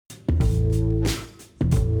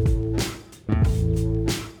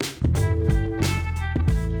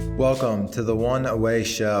Welcome to the One Away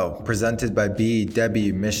Show, presented by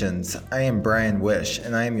BW Missions. I am Brian Wish,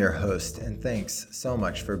 and I am your host, and thanks so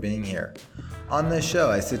much for being here. On this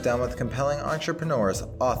show, I sit down with compelling entrepreneurs,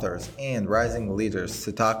 authors, and rising leaders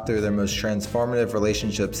to talk through their most transformative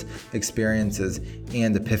relationships, experiences,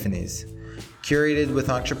 and epiphanies. Curated with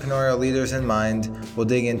entrepreneurial leaders in mind, we'll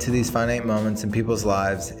dig into these finite moments in people's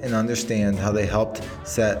lives and understand how they helped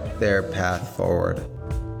set their path forward.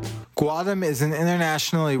 Gautam is an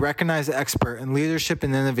internationally recognized expert in leadership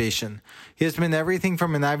and innovation. He has been everything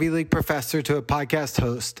from an Ivy League professor to a podcast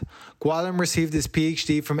host. Gautam received his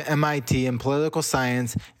PhD from MIT in political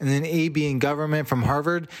science and an AB in government from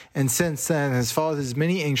Harvard, and since then has followed his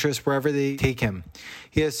many interests wherever they take him.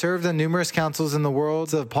 He has served on numerous councils in the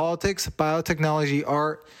worlds of politics, biotechnology,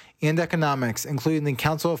 art, and economics, including the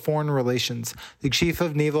Council of Foreign Relations, the Chief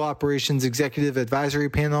of Naval Operations Executive Advisory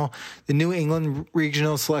Panel, the New England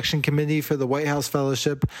Regional Selection Committee for the White House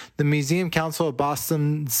Fellowship, the Museum Council of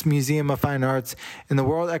Boston's Museum of Fine Arts, and the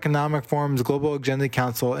World Economic Forum's Global Agenda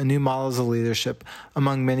Council and New Models of Leadership,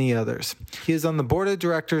 among many others. He is on the board of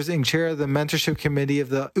directors and chair of the Mentorship Committee of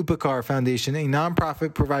the Upakar Foundation, a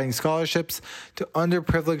nonprofit providing scholarships to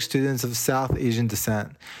underprivileged students of South Asian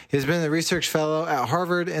descent. He has been a research fellow at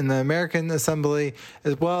Harvard and the American Assembly,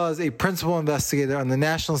 as well as a principal investigator on the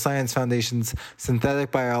National Science Foundation's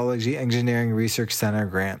Synthetic Biology Engineering Research Center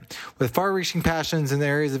grant. With far-reaching passions and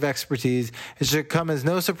areas of expertise, it should come as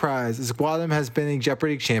no surprise as Gautam has been a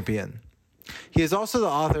Jeopardy champion. He is also the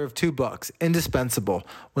author of 2 books, Indispensable,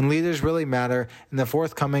 When Leaders Really Matter, and the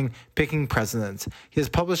forthcoming Picking Presidents. He has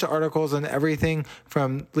published articles on everything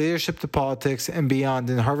from leadership to politics and beyond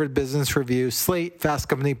in Harvard Business Review, Slate, Fast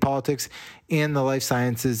Company Politics, and the Life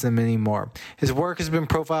Sciences, and many more. His work has been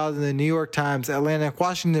profiled in the New York Times, Atlantic,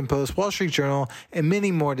 Washington Post, Wall Street Journal, and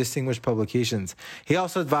many more distinguished publications. He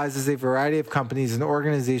also advises a variety of companies and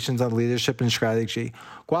organizations on leadership and strategy.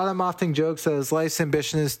 Gautam often jokes that his life's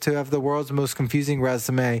ambition is to have the world's most confusing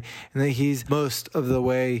resume, and that he's most of the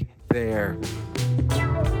way there.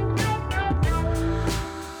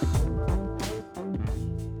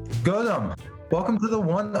 Gautam, welcome to the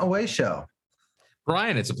One Away Show.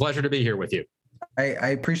 Brian, it's a pleasure to be here with you. I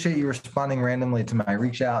appreciate you responding randomly to my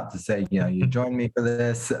reach out to say, you joined me for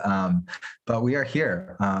this, but we are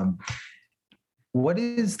here. What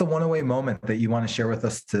is the one away moment that you want to share with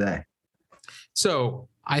us today? So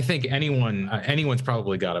I think anyone's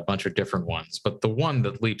probably got a bunch of different ones, but the one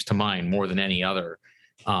that leaps to mind more than any other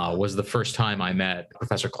was the first time I met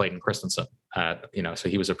Professor Clayton Christensen. So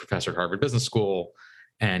he was a professor at Harvard Business School,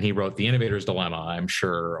 and he wrote The Innovator's Dilemma. I'm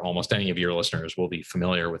sure almost any of your listeners will be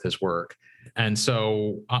familiar with his work. And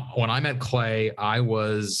so when I met Clay, I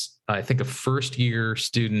was, I think, a first-year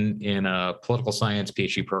student in a political science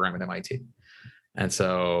PhD program at MIT. And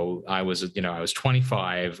so I was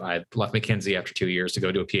 25. I left McKinsey after 2 years to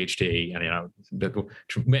go do a PhD, and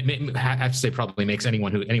I have to say probably makes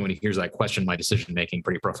anyone who hears that question my decision making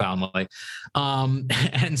pretty profoundly.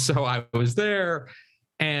 And so I was there,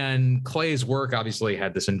 and Clay's work obviously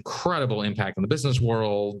had this incredible impact on the business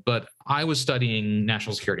world. But I was studying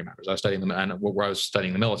national security matters. I was studying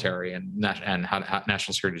the military and how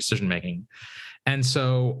national security decision making. And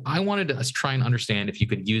so I wanted to try and understand if you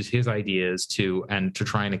could use his ideas to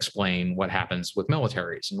try and explain what happens with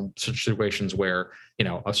militaries in situations where,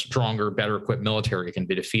 a stronger, better equipped military can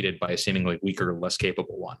be defeated by a seemingly weaker, less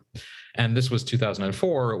capable one. And this was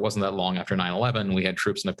 2004. It wasn't that long after 9/11. We had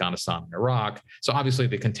troops in Afghanistan and Iraq. So obviously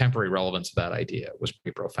the contemporary relevance of that idea was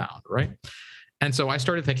pretty profound, right? And so I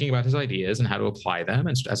started thinking about his ideas and how to apply them.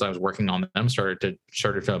 And as I was working on them, started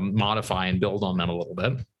to modify and build on them a little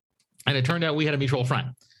bit. And it turned out we had a mutual friend,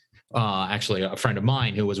 actually a friend of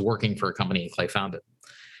mine who was working for a company Clay founded.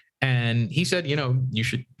 And he said, you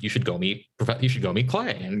should go meet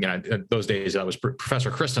Clay. And those days I was Professor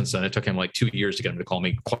Christensen. It took him like 2 years to get him to call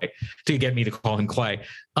me Clay, to get me to call him Clay.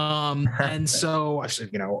 And so I said,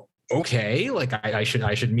 okay, like I should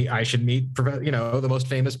meet the most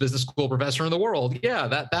famous business school professor in the world. Yeah,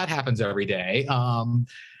 that happens every day.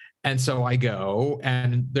 And so I go,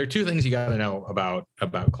 and there are 2 things you got to know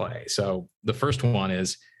about Clay. So the first one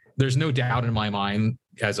is there's no doubt in my mind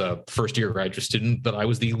as a first-year graduate student that I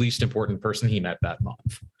was the least important person he met that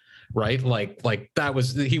month, right? Like that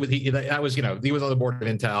was he was on the board of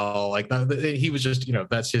Intel. Like he was just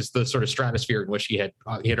that's the sort of stratosphere in which he had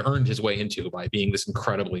earned his way into by being this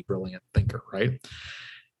incredibly brilliant thinker, right?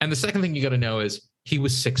 And the second thing you got to know is he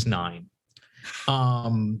was 6'9".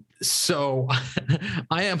 So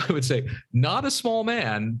I would say, not a small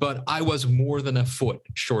man, but I was more than a foot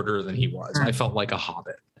shorter than he was. I felt like a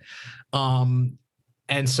hobbit.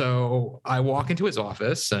 And so I walk into his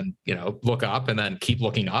office and, look up and then keep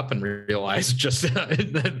looking up and realize just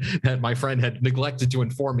that my friend had neglected to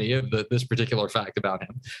inform me of this particular fact about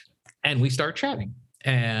him. And we start chatting.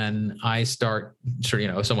 And I start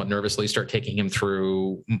somewhat nervously start taking him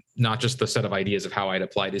through not just the set of ideas of how I'd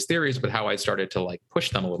applied his theories, but how I started to push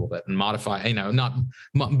them a little bit and modify, not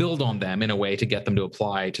build on them in a way to get them to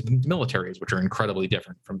apply to the militaries, which are incredibly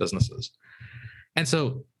different from businesses. And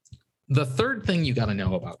so the third thing you got to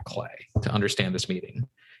know about Clay to understand this meeting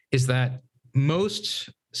is that most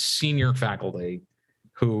senior faculty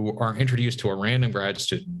who are introduced to a random grad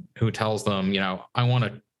student who tells them,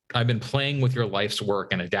 I've been playing with your life's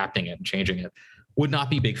work and adapting it and changing it, would not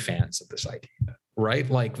be big fans of this idea, right?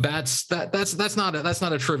 That's not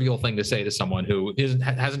a trivial thing to say to someone who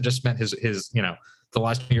hasn't just spent his the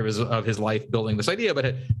last year of his life building this idea, but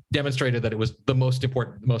it demonstrated that it was the most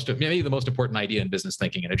important idea in business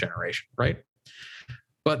thinking in a generation, right?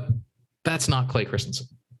 But that's not Clay Christensen.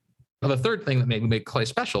 Now, the third thing that made Clay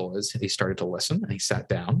special is he started to listen and he sat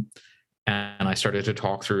down. And I started to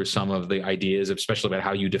talk through some of the ideas, especially about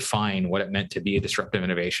how you define what it meant to be a disruptive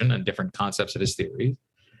innovation and different concepts of his theory.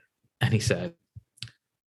 And he said,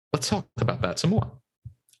 let's talk about that some more.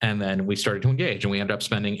 And then we started to engage, and we ended up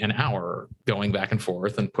spending an hour going back and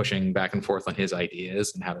forth and pushing back and forth on his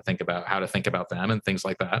ideas and how to think about them and things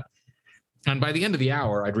like that. And by the end of the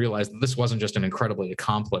hour, I'd realized that this wasn't just an incredibly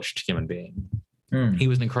accomplished human being. He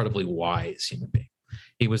was an incredibly wise human being.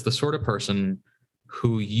 He was the sort of person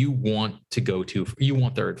who you want to go to, you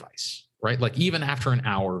want their advice, right? Even after an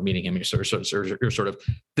hour meeting him, you're sort of,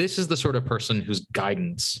 this is the sort of person whose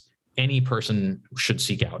guidance any person should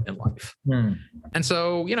seek out in life. And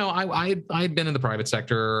so, I'd been in the private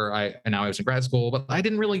sector, and now I was in grad school, but I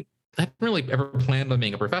didn't really ever planned on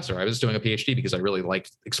being a professor. I was doing a PhD because I really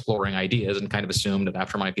liked exploring ideas and kind of assumed that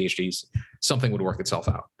after my PhD, something would work itself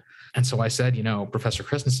out. And so I said, Professor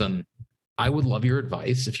Christensen, I would love your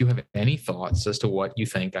advice if you have any thoughts as to what you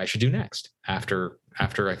think I should do next after I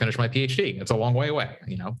finish my PhD. It's a long way away.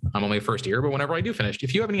 I'm only first year, but whenever I do finish,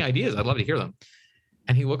 if you have any ideas, I'd love to hear them.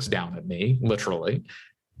 And he looks down at me, literally,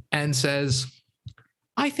 and says,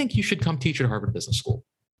 I think you should come teach at Harvard Business School.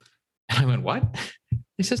 And I went, what?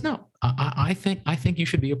 He says, no, I think you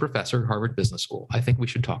should be a professor at Harvard Business School. I think we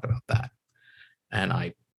should talk about that. And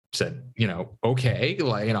I said, okay,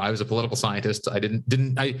 I was a political scientist. I didn't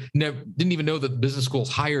even know that business schools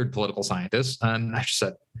hired political scientists. And I just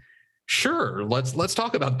said, sure, let's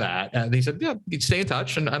talk about that. And he said, yeah, you'd stay in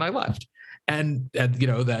touch. And I left. And I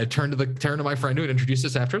turned to my friend who had introduced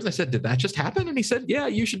us afterwards. I said, did that just happen? And he said, yeah,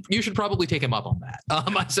 you should probably take him up on that.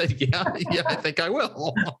 I said, yeah, I think I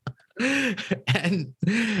will. And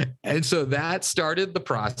so that started the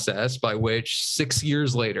process by which 6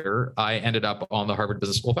 years later, I ended up on the Harvard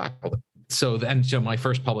Business School faculty. So then, my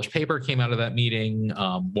first published paper came out of that meeting.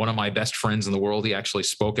 One of my best friends in the world, he actually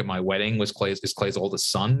spoke at my wedding, is Clay's oldest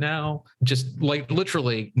son now. Just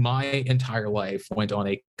literally my entire life went on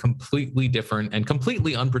a completely different and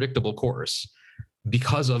completely unpredictable course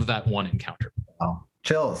because of that one encounter. Oh,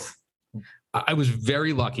 chills. I was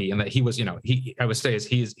very lucky in that he was,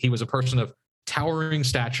 he was a person of towering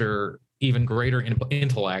stature, even greater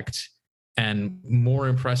intellect, and more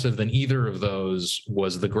impressive than either of those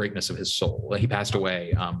was the greatness of his soul. He passed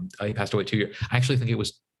away. He passed away 2 years. I actually think it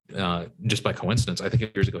was just by coincidence. I think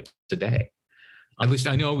 2 years ago today. At least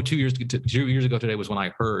I know 2 years ago today was when I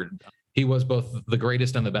heard. He was both the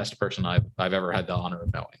greatest and the best person I've ever had the honor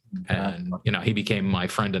of knowing. And he became my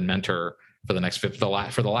friend and mentor for the last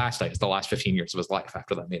 15 years of his life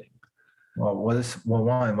after that meeting. Well, what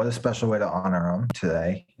a special way to honor him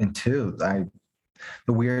today. And two,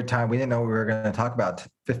 the weird time, we didn't know what we were going to talk about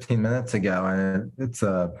 15 minutes ago, and it's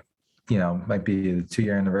might be the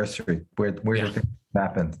 2-year anniversary. Weird thing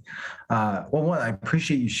happened. I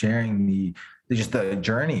appreciate you sharing just the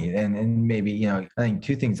journey, and maybe I think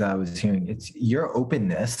two things I was hearing. It's your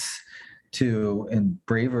openness to and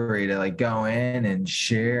bravery to go in and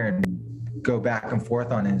share and go back and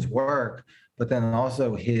forth on his work, but then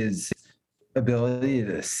also his ability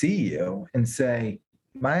to see you and say,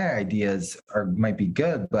 my ideas might be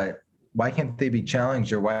good, but why can't they be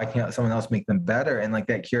challenged, or why can't someone else make them better? And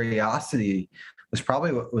that curiosity was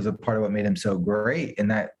probably what was a part of what made him so great. And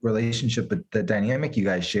that relationship, but the dynamic you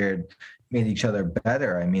guys shared made each other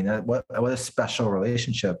better. I mean, what a special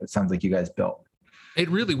relationship it sounds like you guys built. It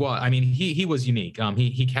really was. I mean, he was unique.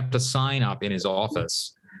 He kept a sign up in his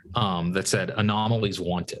office that said "Anomalies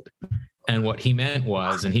Wanted," and what he meant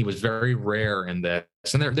was, and he was very rare in this.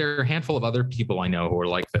 And there are a handful of other people I know who are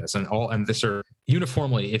like this, and this are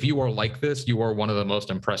uniformly. If you are like this, you are one of the most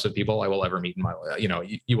impressive people I will ever meet in my life.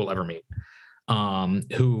 You will ever meet.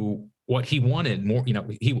 who what he wanted more,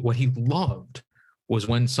 what he loved was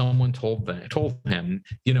when someone told him,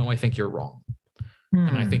 I think you're wrong.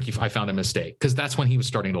 And I think I found a mistake, because that's when he was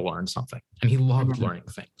starting to learn something, and he loved learning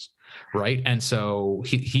things. Right. And so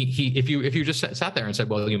he if you just sat there and said,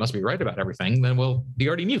 well, you must be right about everything, then, well, he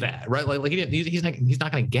already knew that. Right. Like he's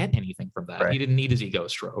not going to get anything from that. Right. He didn't need his ego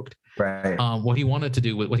stroked. Right. What he wanted to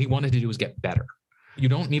do was get better. You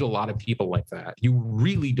don't need a lot of people like that. You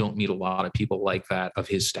really don't need a lot of people like that of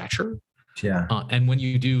his stature. Yeah. And when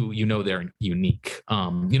you do, they're unique.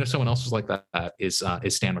 Someone else who's like that is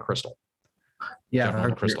Stan McChrystal. Yeah,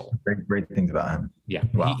 I've heard great things about him. Yeah,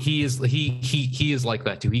 wow. He is like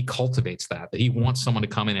that too. He cultivates that he wants someone to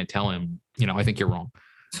come in and tell him, I think you're wrong.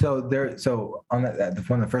 So on that,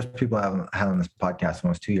 one of the first people I had on this podcast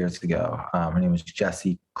almost 2 years ago, her name was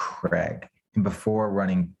Jessie Craig. And before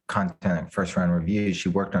running content at First Round Reviews, she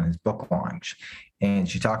worked on his book launch. And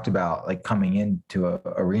she talked about like coming into a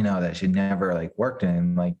arena that she'd never like worked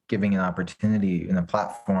in, like giving an opportunity and a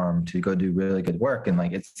platform to go do really good work. And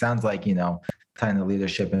like, it sounds like, tying the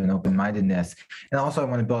leadership and open-mindedness. And also I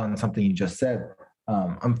want to build on something you just said.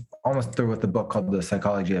 I'm almost through with the book called The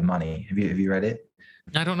Psychology of Money. Have you read it?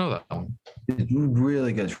 I don't know that one. It's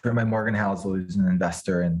really good. It's written by Morgan Housel, who's an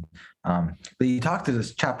investor. And but he talked to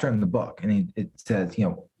this chapter in the book, and it says,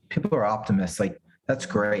 people are optimists. Like, that's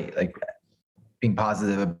great. Like being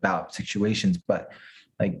positive about situations, but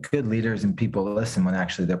like good leaders and people listen when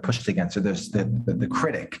actually they're pushed against, or there's the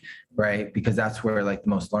critic, right? Because that's where like the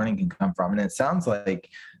most learning can come from. And it sounds like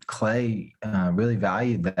Clay really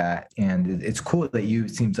valued that. And it's cool that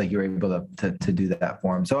seems like you're able to do that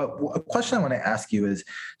for him. So a question I want to ask you is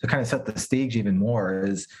to kind of set the stage even more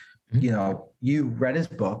is, you read his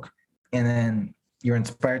book and then you're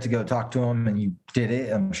inspired to go talk to him and you did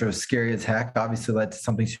it. I'm sure it was scary as heck, obviously led to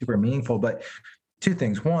something super meaningful, but two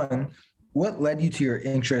things. One, what led you to your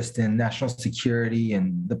interest in national security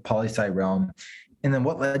and the poli-sci realm? And then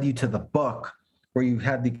what led you to the book where you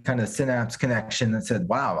had the kind of synapse connection that said,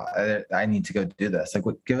 wow, I need to go do this? Like,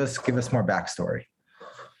 give us more backstory.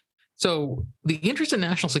 So the interest in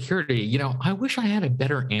national security, I wish I had a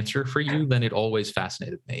better answer for you than it always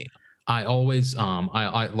fascinated me. I always,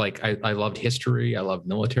 I loved history. I loved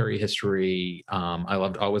military history. I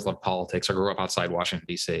always loved politics. I grew up outside Washington,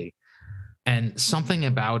 D.C. And something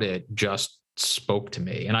about it just spoke to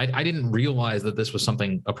me. And I didn't realize that this was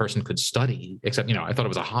something a person could study, except, I thought it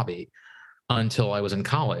was a hobby until I was in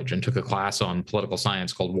college and took a class on political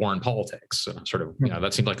science called War and Politics. And sort of,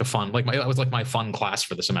 that seemed like a fun, that was like my fun class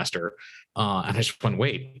for the semester. And I just went,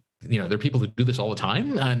 wait, there are people who do this all the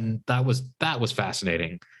time. And that was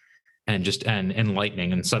fascinating and just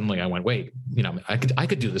enlightening. And suddenly I went, wait, I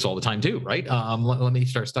could do this all the time too, right? Let me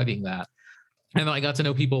start studying that. And then I got to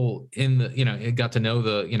know people got to know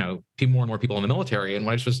more and more people in the military. And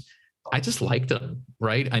I just liked them.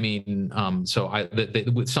 Right. I mean, so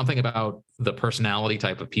something about the personality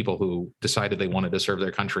type of people who decided they wanted to serve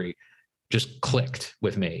their country just clicked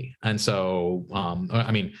with me. And so,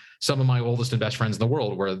 some of my oldest and best friends in the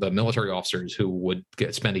world were the military officers who would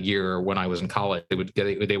spend a year when I was in college. They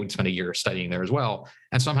would spend a year studying there as well.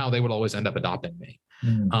 And somehow they would always end up adopting me.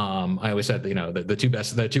 I always said,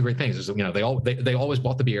 the two great things is, they always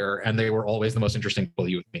bought the beer and they were always the most interesting people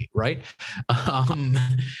you would meet. Right.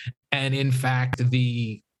 And in fact,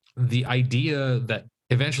 the idea that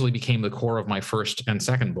eventually became the core of my first and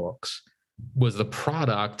second books was the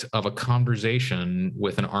product of a conversation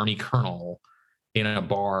with an Army colonel in a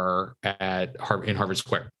bar in Harvard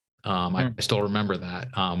Square. I still remember that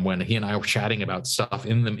when he and I were chatting about stuff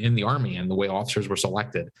in the Army and the way officers were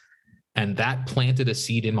selected. And that planted a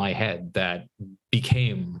seed in my head that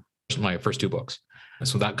became my first two books.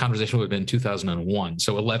 So that conversation would have been 2001.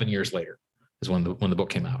 So 11 years later is when the book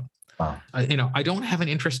came out. Wow. I don't have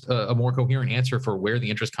a more coherent answer for where the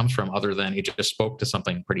interest comes from, other than it just spoke to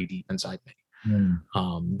something pretty deep inside me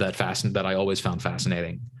that I always found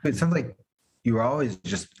fascinating. It sounds like you were always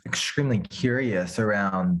just extremely curious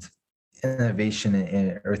around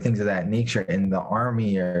innovation or things of that nature in the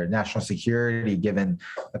Army or national security, given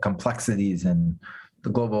the complexities and the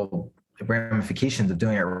global ramifications of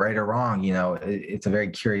doing it right or wrong. It's a very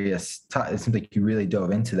curious it seems like you really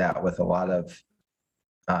dove into that with a lot of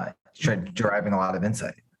deriving a lot of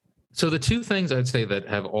insight. So the two things I'd say that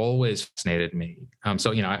have always fascinated me.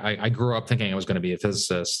 I grew up thinking I was going to be a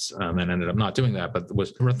physicist, and ended up not doing that. But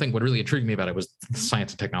what really intrigued me about it was the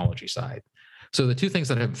science and technology side. So the two things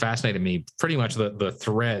that have fascinated me, pretty much the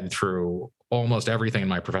thread through almost everything in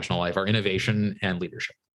my professional life, are innovation and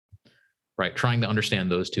leadership. right? Trying to understand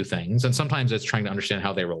those two things. And sometimes it's trying to understand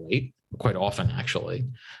how they relate, quite often, actually.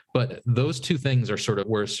 But those two things were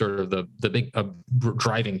sort of the big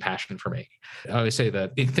driving passion for me. I always say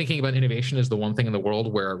that thinking about innovation is the one thing in the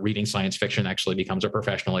world where reading science fiction actually becomes a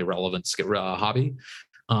professionally relevant hobby.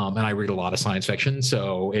 And I read a lot of science fiction,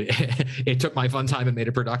 so it took my fun time and made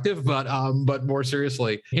it productive. But more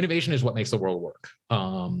seriously, innovation is what makes the world work.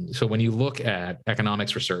 So when you look at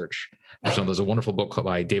economics research, there's a wonderful book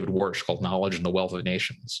by David Warsh called "Knowledge and the Wealth of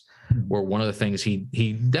Nations," where one of the things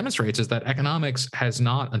he demonstrates is that economics has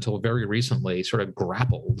not until very recently sort of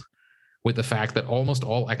grappled with the fact that almost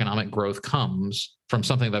all economic growth comes from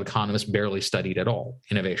something that economists barely studied at all: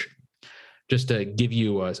 innovation. Just to give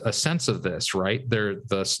you a sense of this, right?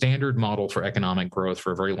 The standard model for economic growth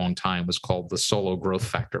for a very long time was called the Solow growth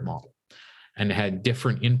factor model, and it had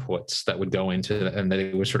different inputs that would go into it, and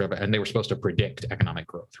they were supposed to predict economic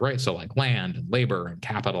growth, right? So like land and labor and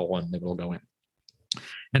capital, and they will go in.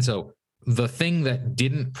 And so the thing that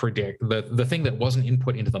didn't predict, the thing that wasn't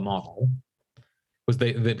input into the model was the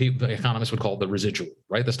economists would call it the residual,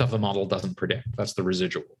 right? The stuff the model doesn't predict. That's the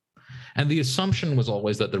residual. And the assumption was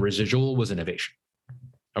always that the residual was innovation.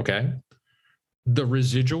 Okay? The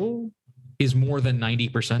residual is more than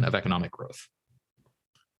 90% of economic growth.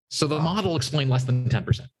 So the model explained less than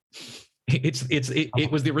 10%.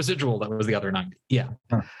 It was the residual that was the other 90. Yeah.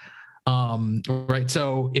 Right.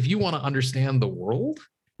 So if you want to understand the world,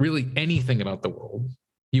 really anything about the world,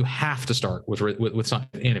 you have to start with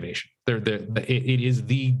innovation.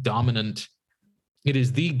 It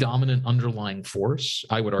is the dominant underlying force,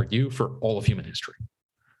 I would argue, for all of human history.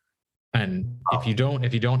 And if you don't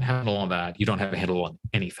have a handle on that, you don't have a handle on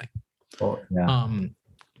anything. Oh, yeah.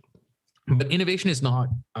 But innovation is not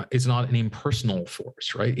an impersonal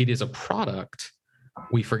force, right? It is a product,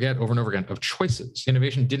 we forget over and over again, of choices.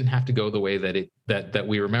 Innovation didn't have to go the way that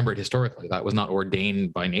we remember it historically. That was not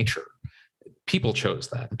ordained by nature. People chose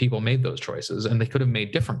that, and people made those choices, and they could have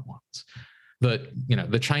made different ones.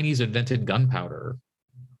 The Chinese invented gunpowder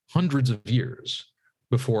hundreds of years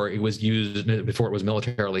before it was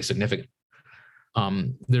militarily significant.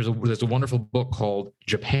 There's a wonderful book called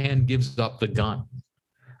 "Japan Gives Up the Gun,"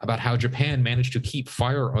 about how Japan managed to keep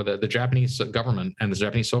the Japanese government and the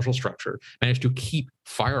Japanese social structure managed to keep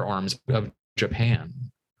firearms of Japan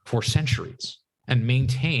for centuries and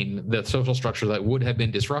maintain the social structure that would have been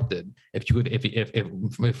disrupted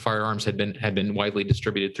if firearms had been widely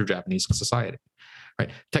distributed through Japanese society. Right?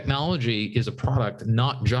 Technology is a product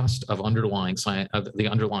not just of the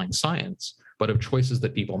underlying science, but of choices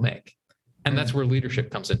that people make. And that's where leadership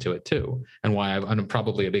comes into it too, and why I'm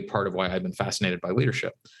probably a big part of why I've been fascinated by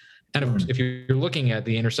leadership. And if you're looking at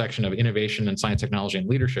the intersection of innovation and science, technology, and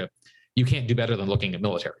leadership, you can't do better than looking at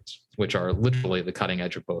militaries, which are literally the cutting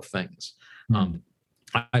edge of both things.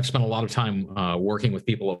 I've spent a lot of time working with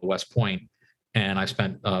people at West Point, and I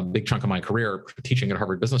spent a big chunk of my career teaching at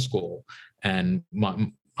Harvard Business School. And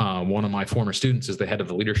one of my former students is the head of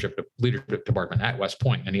the leadership department at West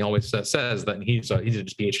Point, and he always says that he did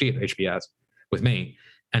his PhD at HBS with me,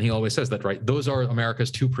 and he always says that, right, those are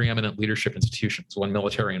America's two preeminent leadership institutions, one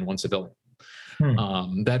military and one civilian.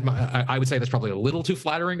 I would say that's probably a little too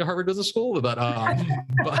flattering to Harvard Business School, but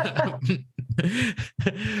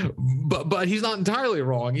he's not entirely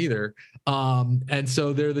wrong either. And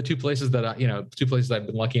so they're the two places that I've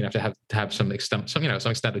been lucky enough to have some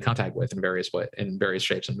extended contact with in various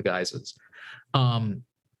shapes and guises. And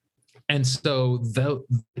so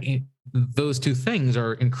those two things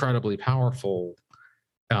are incredibly powerful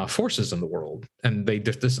forces in the world, and they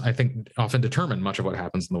I think often determine much of what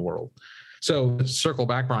happens in the world. So circle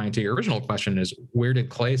back, Brian, to your original question is, where did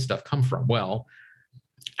Clay's stuff come from? Well,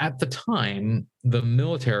 at the time, the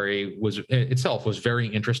military itself was very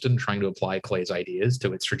interested in trying to apply Clay's ideas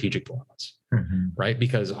to its strategic dilemmas, right?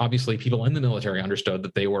 Because obviously people in the military understood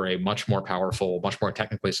that they were a much more powerful, much more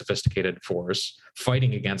technically sophisticated force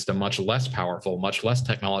fighting against a much less powerful, much less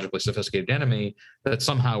technologically sophisticated enemy that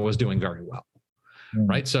somehow was doing very well.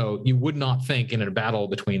 Right. So you would not think in a battle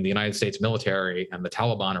between the United States military and the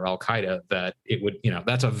Taliban or Al Qaeda that it would,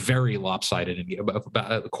 that's a very lopsided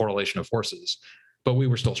correlation of forces. But we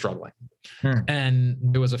were still struggling. And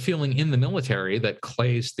there was a feeling in the military that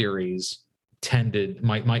Clay's theories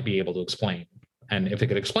might be able to explain. And if it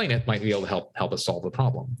could explain it, might be able to help us solve the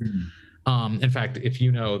problem. In fact, if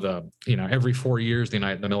every 4 years, the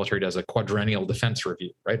military does a quadrennial defense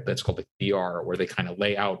review, right? That's called the QDR, where they kind of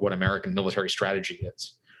lay out what American military strategy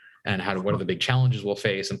is and what are the big challenges we'll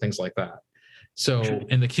face and things like that. So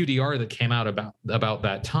in the QDR that came out about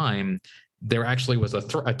that time, there actually was a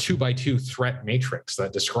 2x2 threat matrix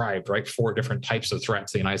that described, right, 4 different types of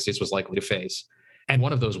threats the United States was likely to face. And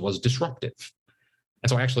one of those was disruptive. And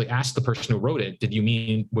so I actually asked the person who wrote it, did you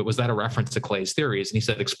mean, was that a reference to Clay's theories? And he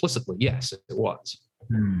said explicitly, yes, it was.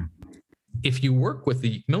 If you work with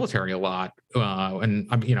the military a lot, and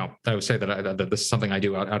I would say that this is something I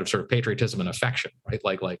do out of sort of patriotism and affection, right?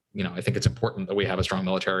 Like, I think it's important that we have a strong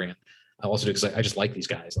military, and I also do because I just like these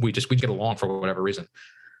guys. We get along for whatever reason.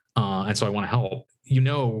 And so I want to help. You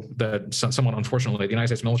know that somewhat unfortunately, the United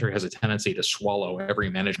States military has a tendency to swallow every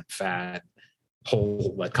management fad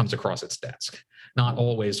whole that comes across its desk, not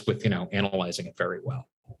always with, analyzing it very well.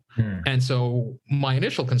 And so my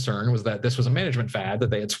initial concern was that this was a management fad that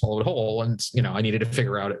they had swallowed whole. And, I needed to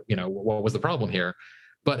figure out, what was the problem here.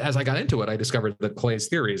 But as I got into it, I discovered that Clay's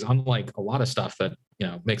theories, unlike a lot of stuff that,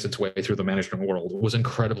 makes its way through the management world, was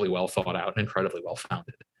incredibly well thought out and incredibly well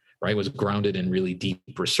founded, right? It was grounded in really deep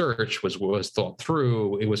research, was thought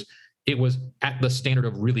through. It was at the standard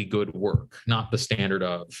of really good work, not the standard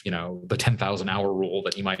of, the 10,000 hour rule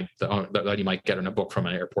that you might get in a book from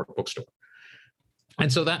an airport bookstore.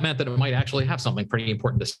 And so that meant that it might actually have something pretty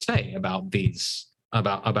important to say about the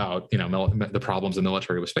problems the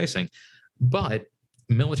military was facing. But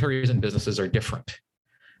militaries and businesses are different.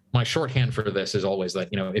 My shorthand for this is always that,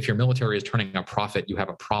 if your military is turning a profit, you have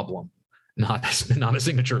a problem, not a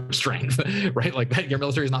signature of strength, right? Like that, your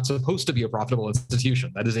military is not supposed to be a profitable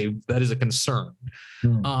institution. That is a concern.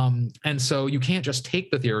 And so you can't just take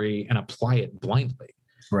the theory and apply it blindly.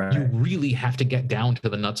 Right. You really have to get down to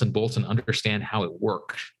the nuts and bolts and understand how it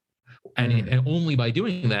works. And only by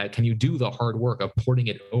doing that can you do the hard work of porting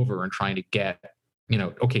it over and trying to get,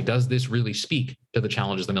 okay, does this really speak to the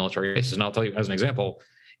challenges the military faces? And I'll tell you as an example,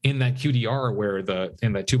 in that QDR where in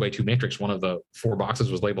that 2x2 matrix, one of the 4 boxes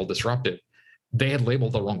was labeled disruptive, they had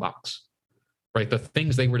labeled the wrong box, right? The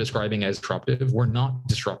things they were describing as disruptive were not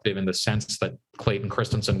disruptive in the sense that Clayton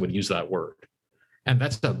Christensen would use that word. And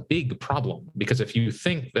that's a big problem, because if you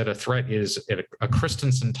think that a threat is a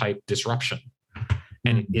Christensen type disruption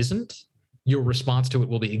and it isn't, your response to it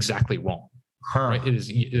will be exactly wrong. Right? It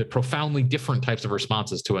is profoundly different types of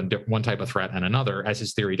responses to one type of threat and another, as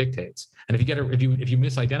his theory dictates. And if you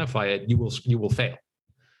misidentify it, you will fail.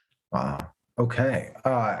 Wow. Okay.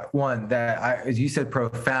 One that as you said,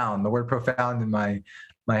 profound. The word profound in my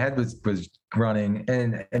head was running,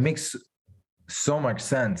 and it makes so much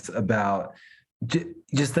sense about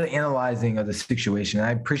just the analyzing of the situation.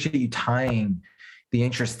 I appreciate you tying the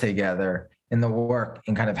interests together in the work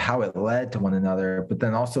and kind of how it led to one another. But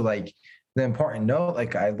then also like the important note,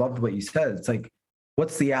 like I loved what you said. It's like,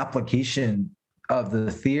 what's the application of the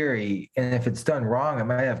theory? And if it's done wrong, it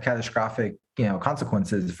might have catastrophic,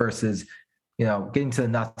 consequences versus, getting to the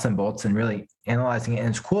nuts and bolts and really analyzing it. And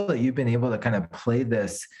it's cool that you've been able to kind of play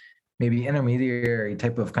this maybe intermediary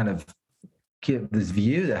type of kind of give this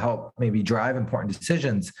view to help maybe drive important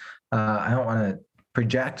decisions. I don't want to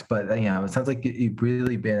project, but it sounds like you've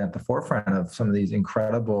really been at the forefront of some of these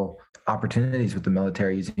incredible opportunities with the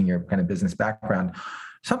military using your kind of business background.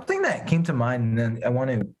 Something that came to mind, and then I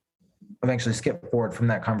want to eventually skip forward from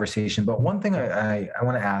that conversation. But one thing I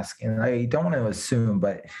want to ask, and I don't want to assume,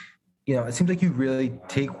 but it seems like you really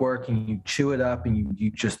take work and you chew it up and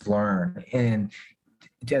you just learn and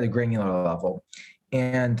at a granular level.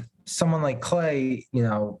 And someone like Clay,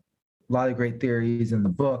 a lot of great theories in the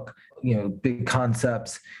book, big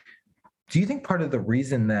concepts. Do you think part of the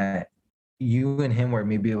reason that you and him were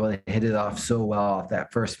maybe able to hit it off so well off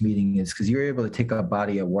that first meeting is because you were able to take a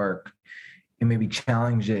body of work and maybe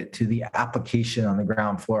challenge it to the application on the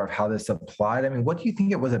ground floor of how this applied? I mean, what do you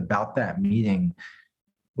think it was about that meeting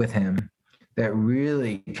with him that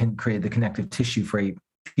really can create the connective tissue for a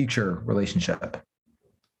future relationship?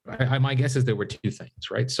 My guess is there were 2 things,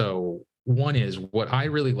 right? So one is what I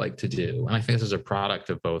really like to do, and I think this is a product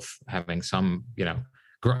of both having some,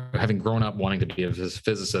 having grown up wanting to be a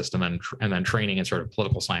physicist and then training in sort of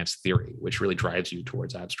political science theory, which really drives you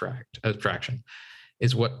towards abstraction,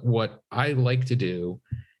 is what I like to do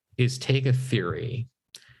is take a theory,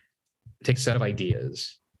 take a set of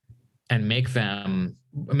ideas, and make them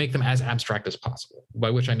as abstract as possible, by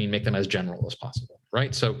which I mean make them as general as possible,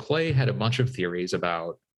 right? So Clay had a bunch of theories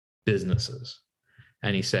about businesses.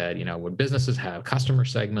 And he said, when businesses have customer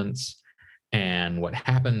segments, and what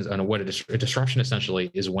happens, and what a disruption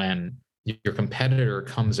essentially is when your competitor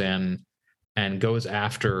comes in and goes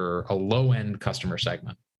after a low-end customer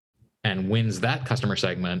segment and wins that customer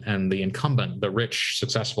segment, and the incumbent, the rich,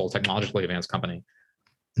 successful, technologically advanced company,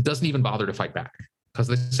 doesn't even bother to fight back. Because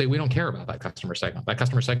they say, we don't care about that customer segment. That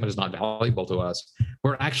customer segment is not valuable to us.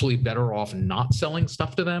 We're actually better off not selling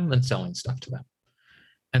stuff to them than selling stuff to them.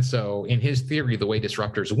 And so in his theory, the way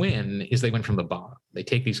disruptors win is they win from the bottom. They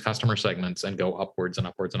take these customer segments and go upwards and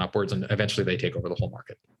upwards and upwards, and eventually they take over the whole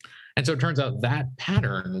market. And so it turns out that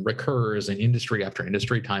pattern recurs in industry after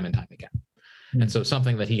industry, time and time again. And so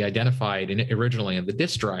something that he identified originally in the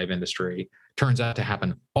disk drive industry turns out to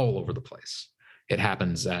happen all over the place. It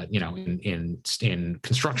happens at, in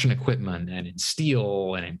construction equipment and in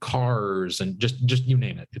steel and in cars and just you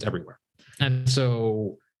name it, it's everywhere. And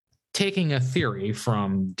so taking a theory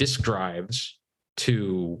from disk drives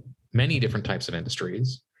to many different types of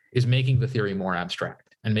industries is making the theory more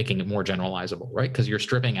abstract and making it more generalizable, right? Because you're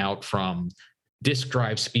stripping out from disk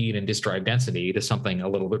drive speed and disk drive density to something a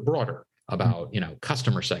little bit broader about,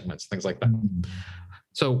 customer segments, things like that.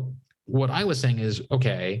 So what I was saying is,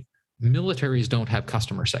 okay, militaries don't have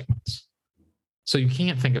customer segments. So you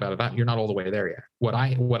can't think about it. You're not all the way there yet. What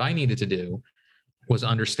I needed to do was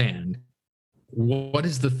understand, what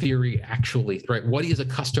is the theory actually, right? What is a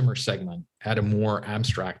customer segment at a more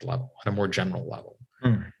abstract level, at a more general level?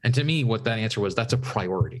 And to me, what that answer was, that's a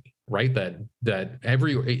priority, right? That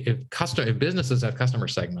if businesses have customer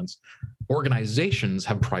segments, organizations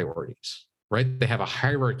have priorities, right? They have a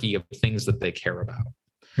hierarchy of things that they care about.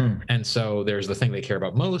 And so there's the thing they care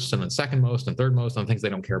about most, and then second most, and third most, and things they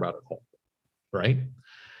don't care about at all, right?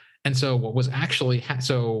 And so what was actually,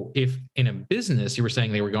 so if in a business, you were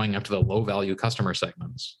saying they were going after the low value customer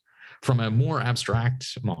segments, from a more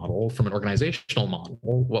abstract model, from an organizational model,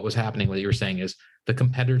 what was happening, what you were saying is the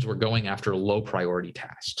competitors were going after low priority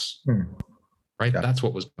tasks, right? Yeah. That's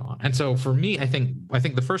what was going on. And so for me, I think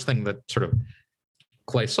the first thing that sort of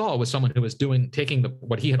Clay saw was someone who was taking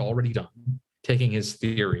what he had already done, taking his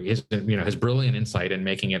theory, his brilliant insight, and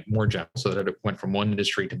making it more general so that it went from one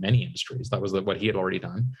industry to many industries. That was what he had already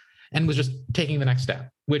done, and was just taking the next step,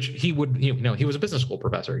 which he would, he was a business school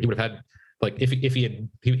professor. He would have had, like, if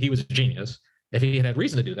he was a genius. If he had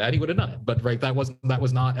reason to do that, he would have done it. But right, that was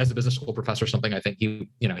not, as a business school professor, something I think he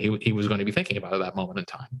was going to be thinking about at that moment in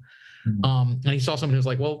time. And he saw someone who's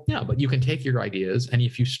like, well, yeah, but you can take your ideas, and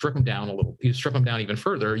if you strip them down a little, you strip them down even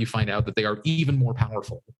further, you find out that they are even more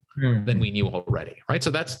powerful than we knew already, right? So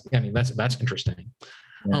that's interesting.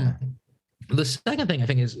 Yeah. The second thing I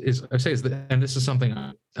think is I say is that, and this is something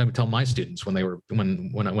I would tell my students when they were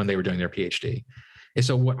doing their PhD, is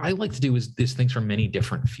so what I like to do is things from many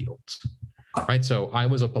different fields. Right. So I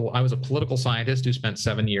was a political scientist who spent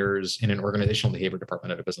 7 years in an organizational behavior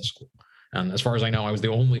department at a business school. And as far as I know, I was the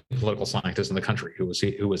only political scientist in the country who was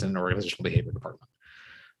in an organizational behavior department.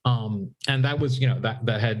 And that was,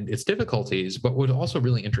 that had its difficulties, but was also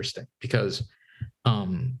really interesting because,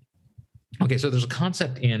 so there's a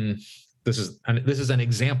concept in, this is an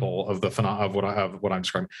example of what I'm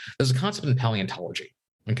describing. There's a concept in paleontology,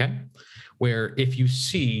 okay, where if you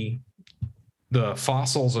see the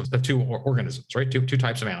fossils of two organisms, right? Two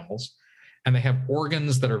types of animals, and they have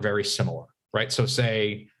organs that are very similar, right? So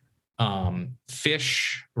say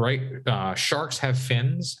fish, right? Sharks have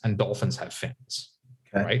fins and dolphins have fins,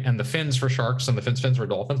 okay, right? And the fins for sharks and the fins for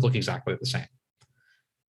dolphins look exactly the same.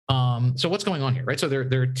 So what's going on here, right? So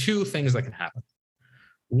there are two things that can happen.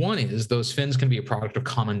 One is those fins can be a product of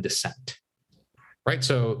common descent, right?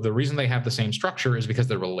 So the reason they have the same structure is because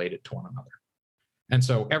they're related to one another. And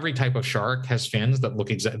so every type of shark has fins that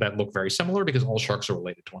look very similar because all sharks are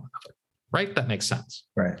related to one another, right? That makes sense.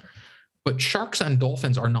 Right. But sharks and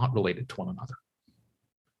dolphins are not related to one another,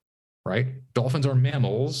 right? Dolphins are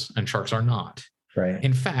mammals and sharks are not. Right.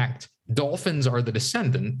 In fact, dolphins are the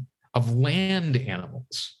descendant of land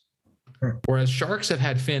animals, whereas sharks have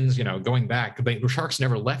had fins, going back. Sharks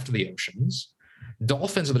never left the oceans.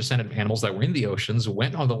 Dolphins are the descendant of animals that were in the oceans,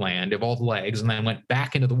 went on the land, evolved legs, and then went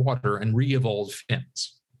back into the water and re-evolved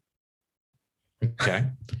fins. Okay.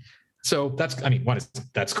 So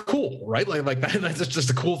that's cool, right? Like that's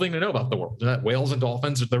just a cool thing to know about the world. Whales and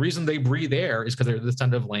dolphins, the reason they breathe air is because they're the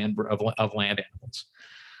descendant of land animals.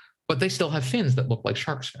 But they still have fins that look like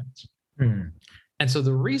shark's fins. And so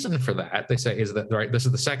the reason for that, they say, is that, right, this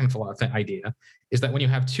is the second idea, is that when you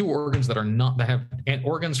have two organs that have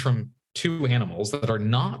organs from two animals that are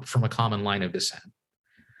not from a common line of descent,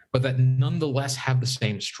 but that nonetheless have the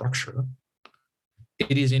same structure,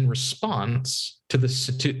 it is in response to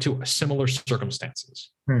similar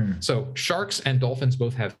circumstances. So sharks and dolphins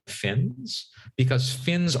both have fins because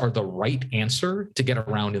fins are the right answer to get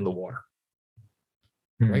around in the water.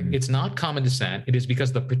 Right? It's not common descent. It is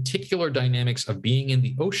because the particular dynamics of being in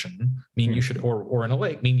the ocean mean you should, or in a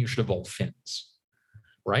lake, mean you should evolve fins.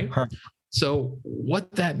 Right? So what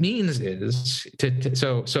that means is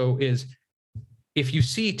is if you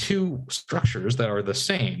see two structures that are the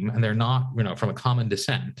same and they're not, from a common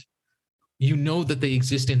descent, that they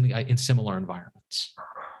exist in similar environments.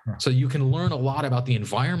 So you can learn a lot about the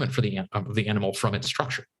environment for the animal from its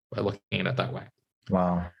structure by looking at it that way.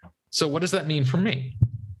 Wow. So what does that mean for me?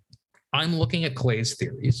 I'm looking at Clay's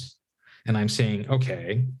theories, and I'm saying,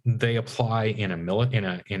 okay, they apply in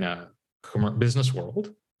a business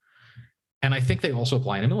world, and I think they also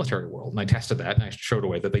apply in a military world. And I tested that, and I showed a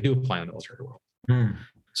way that they do apply in the military world. Mm.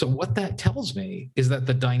 So what that tells me is that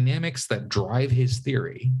the dynamics that drive his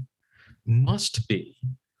theory must be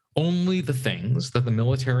only the things that the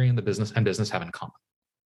military and the business have in common.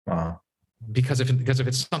 Wow. Because if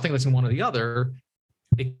it's something that's in one or the other,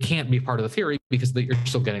 it can't be part of the theory because you're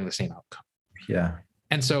still getting the same outcome. Yeah.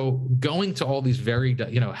 And so going to all these very,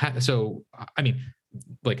 so I mean,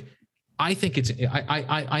 like, I think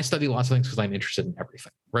I study lots of things because I'm interested in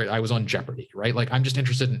everything, right? I was on Jeopardy, right? Like, I'm just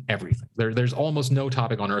interested in everything. There's almost no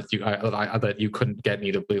topic on earth that you couldn't get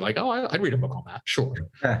me to be like, oh, I'd read a book on that, sure.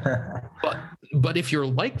 But if you're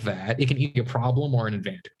like that, it can either be a problem or an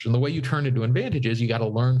advantage. And the way you turn it into advantage is you got to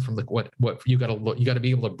learn from what you got to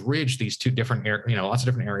be able to bridge these two different lots of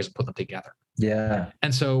different areas and put them together. Yeah.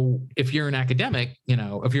 And so if you're an academic,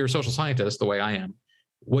 if you're a social scientist, the way I am,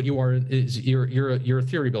 what you are is you're a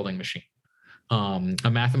theory building machine. A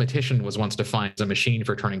mathematician was once defined as a machine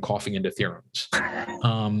for turning coffee into theorems.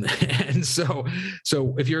 And so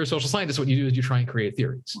if you're a social scientist, what you do is you try and create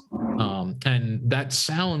theories. And that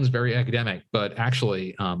sounds very academic, but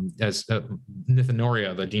actually, as Nithin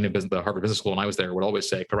Noria, the dean of the Harvard Business School, when I was there, would always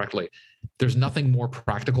say correctly, there's nothing more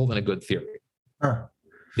practical than a good theory. Huh.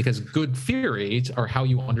 Because good theories are how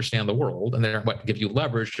you understand the world, and they're what give you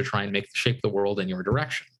leverage to try and shape the world in your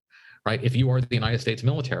direction. Right? If you are the United States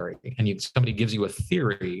military and somebody gives you a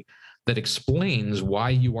theory that explains why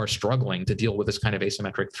you are struggling to deal with this kind of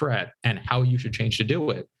asymmetric threat and how you should change to do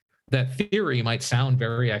it, that theory might sound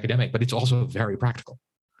very academic, but it's also very practical.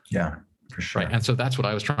 Yeah, for sure. Right? And so that's what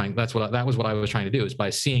I was trying. That was what I was trying to do, is by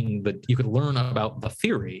seeing that you could learn about the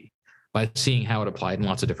theory by seeing how it applied in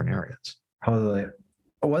lots of different areas. Totally.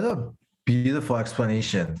 What a beautiful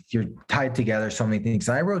explanation. You're tied together so many things.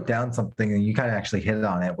 And I wrote down something and you kind of actually hit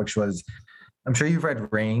on it, which was, I'm sure you've read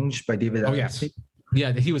Range by David. Oh, yes.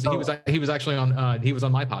 Yeah, he was actually on he was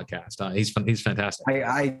on my podcast. He's fantastic.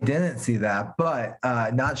 I didn't see that, but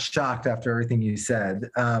not shocked after everything you said.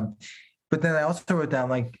 But then I also wrote down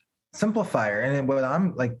like simplifier, and then what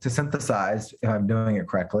I'm like to synthesize, if I'm doing it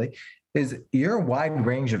correctly, is your wide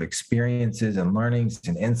range of experiences and learnings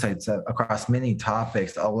and insights across many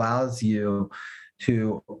topics allows you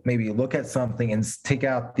to maybe look at something and take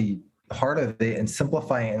out the heart of it and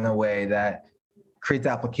simplify it in a way that creates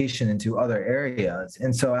application into other areas.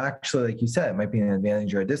 And so actually, like you said, it might be an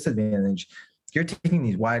advantage or a disadvantage. You're taking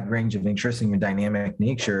these wide range of interests and your dynamic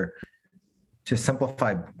nature to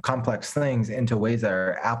simplify complex things into ways that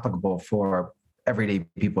are applicable for everyday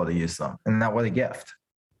people to use them. And that what a gift.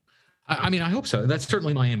 I mean, I hope so. That's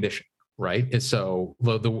certainly my ambition, right? Is so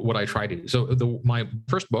what I try to do. So my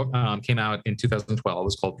first book came out in 2012.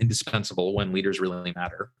 It's called Indispensable: When Leaders Really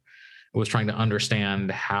Matter. I was trying to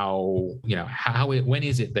understand when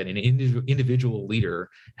is it that an individual leader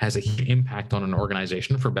has a huge impact on an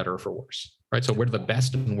organization, for better or for worse, right? So where do the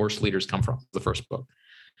best and worst leaders come from? The first book.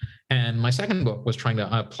 And my second book was trying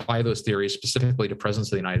to apply those theories specifically to presidents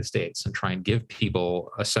of the United States and try and give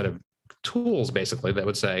people a set of tools, basically, that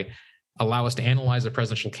would say, allow us to analyze a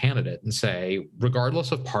presidential candidate and say,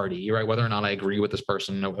 regardless of party, right, whether or not I agree with this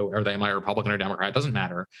person, or they am I a Republican or Democrat, it doesn't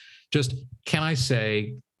matter. Just, can I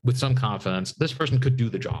say with some confidence, this person could do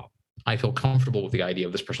the job? I feel comfortable with the idea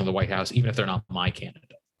of this person in the White House, even if they're not my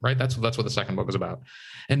candidate, right? That's what the second book is about.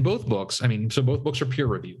 And both books, both books are peer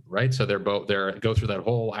reviewed, right? So they go through that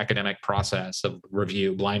whole academic process of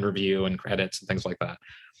review, blind review, and credits and things like that.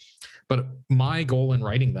 But my goal in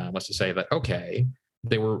writing them was to say that, okay,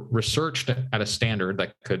 they were researched at a standard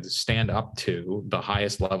that could stand up to the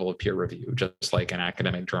highest level of peer review, just like an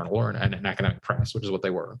academic journal or an academic press, which is what they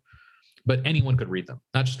were. But anyone could read them,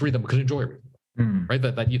 not just read them, but could enjoy reading them, right?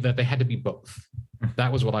 That they had to be both.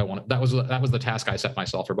 That was what I wanted. That was the task I set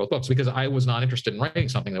myself for both books, because I was not interested in writing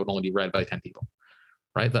something that would only be read by 10 people,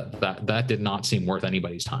 right? That did not seem worth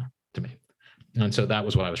anybody's time to me. And so that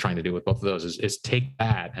was what I was trying to do with both of those, is take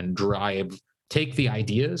that and take the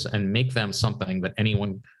ideas and make them something that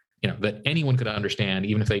anyone could understand,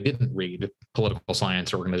 even if they didn't read political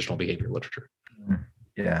science or organizational behavior literature.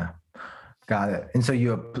 Yeah, got it. And so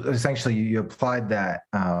you applied that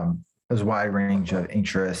as wide range of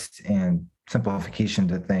interest and simplification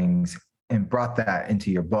to things, and brought that into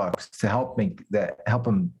your books to help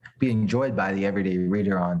them be enjoyed by the everyday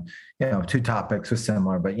reader on, two topics with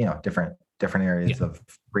similar, but different areas of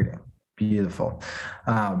reading. Beautiful.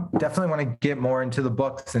 Definitely want to get more into the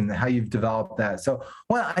books and how you've developed that. So,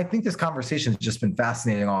 well, I think this conversation has just been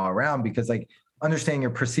fascinating all around because, like, understanding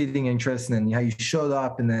your preceding interests and then how you showed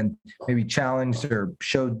up and then maybe challenged or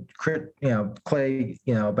showed Clay,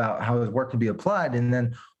 about how his work could be applied. And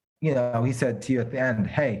then, he said to you at the end,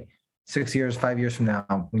 hey, 6 years, 5 years from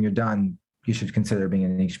now, when you're done, you should consider being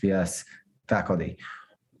an HBS faculty.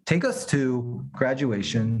 Take us to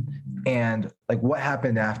graduation and like what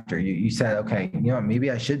happened after you said, okay, maybe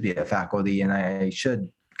I should be a faculty and I should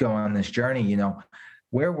go on this journey.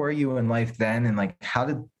 Where were you in life then? And like, how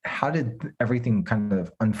did everything kind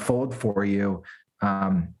of unfold for you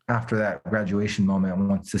after that graduation moment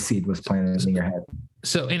once the seed was planted in your head?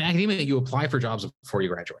 So in academia, you apply for jobs before you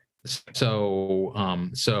graduate. So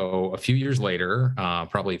a few years later,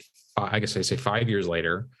 probably, I guess I say 5 years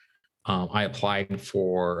later, I applied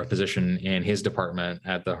for a position in his department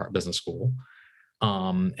at the business school.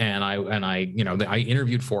 And I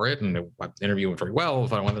interviewed for it, and I interviewed very well.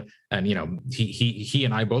 If I wanted, and he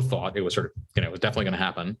and I both thought it was sort of, it was definitely going to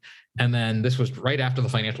happen. And then this was right after the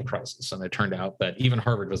financial crisis, and it turned out that even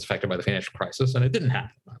Harvard was affected by the financial crisis, and it didn't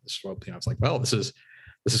happen. It's like, well, this is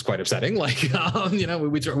quite upsetting. Like,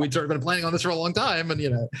 we'd sort of been planning on this for a long time,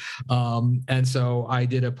 and so I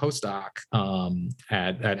did a postdoc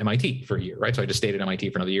at MIT for a year, right? So I just stayed at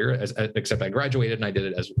MIT for another year, except I graduated and I did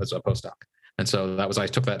it as a postdoc. And so I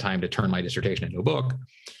took that time to turn my dissertation into a book.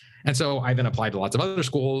 And so I then applied to lots of other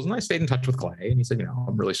schools, and I stayed in touch with Clay, and he said,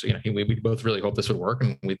 I'm really, we both really hoped this would work,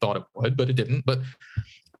 and we thought it would, but it didn't. But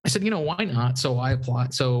I said, why not? So I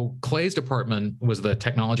applied. So Clay's department was the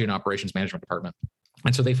technology and operations management department.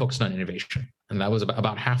 And so they focused on innovation. And that was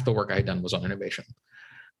about half the work I had done was on innovation.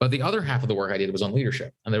 But the other half of the work I did was on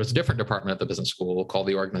leadership. And there was a different department at the business school called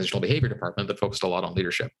the organizational behavior department that focused a lot on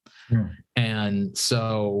leadership. And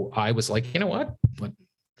so I was like, what? Let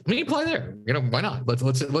me apply there. Why not?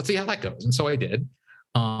 Let's see how that goes. And so I did.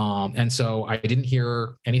 And so I didn't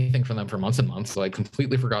hear anything from them for months and months. So I'd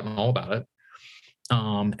completely forgotten all about it.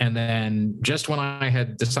 And then just when I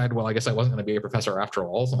had decided, well, I guess I wasn't going to be a professor after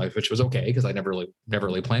all, which was okay because I never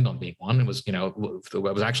really planned on being one. It was, I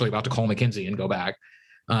was actually about to call McKinsey and go back,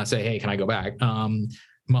 say, hey, can I go back? I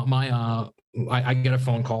get a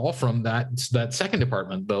phone call from that second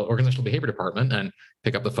department, the organizational behavior department, and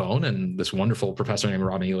pick up the phone, and this wonderful professor named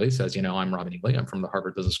Robin Ely says, I'm Robin Ely. I'm from the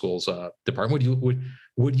Harvard Business School's department.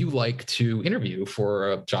 Would you like to interview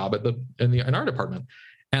for a job in our department?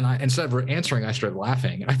 And instead of answering, I started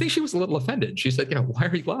laughing. I think she was a little offended. She said, why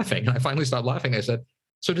are you laughing? And I finally stopped laughing. I said,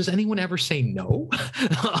 so does anyone ever say no?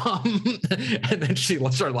 And then she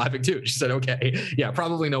started laughing too. She said, okay, yeah,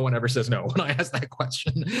 probably no one ever says no when I ask that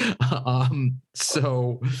question.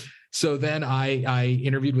 So then I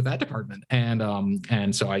interviewed with that department.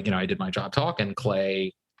 And so I did my job talk, and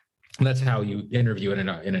Clay, that's how you interview in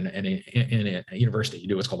a university. You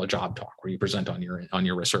do what's called a job talk, where you present on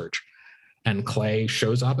your research. And Clay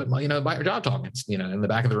shows up at my job talk, in the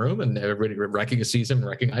back of the room, and everybody sees him and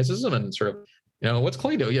recognizes him, and sort of, what's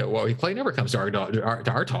Clay do? Well, Clay never comes to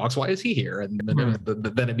our talks. Why is he here? And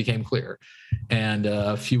then it became clear. And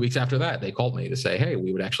a few weeks after that, they called me to say, hey,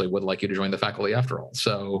 we would like you to join the faculty after all.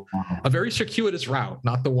 So a very circuitous route,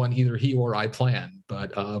 not the one either he or I planned,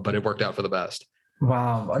 but it worked out for the best.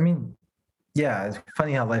 Wow. I mean, yeah, it's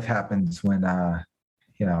funny how life happens when,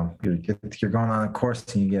 you're going on a course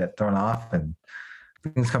and you get thrown off, and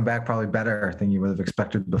things come back probably better than you would have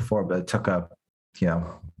expected before, but it took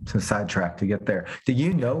some sidetrack to get there. Did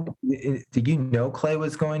you know Clay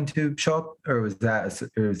was going to show up, or was that,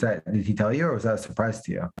 did he tell you, or was that a surprise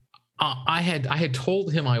to you? I had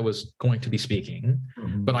told him I was going to be speaking,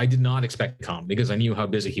 but I did not expect to come because I knew how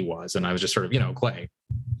busy he was. And I was just sort of, Clay,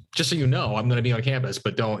 just so you know, I'm going to be on campus,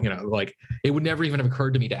 but don't, it would never even have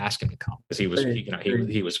occurred to me to ask him to come because he was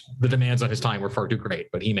the demands on his time were far too great,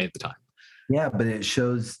 but he made the time. Yeah, but it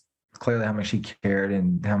shows clearly how much he cared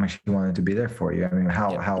and how much he wanted to be there for you. I mean,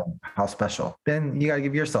 how special. Then you got to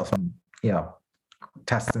give yourself some,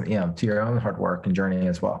 testament, to your own hard work and journey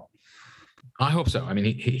as well. I hope so. I mean,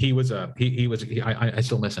 I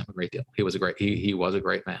still miss him a great deal. He was a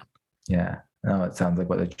great man. Yeah. No, it sounds like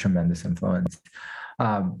what a tremendous influence.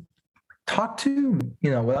 Talk to,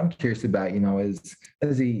 what I'm curious about, is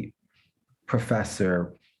as a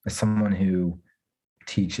professor, as someone who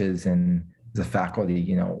teaches and as a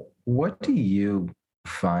faculty, what do you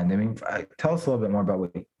find? I mean, tell us a little bit more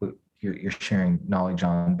about what you're sharing knowledge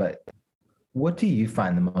on, but what do you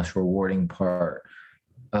find the most rewarding part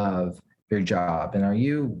of your job? And are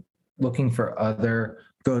you looking for other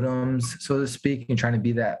Gautams, so to speak, and trying to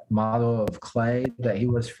be that model of Clay that he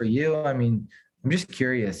was for you? I mean, I'm just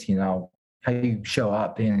curious, how you show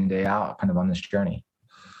up day in and day out kind of on this journey.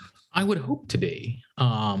 I would hope to be.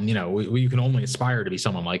 You can only aspire to be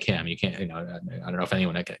someone like him. You can't, I don't know if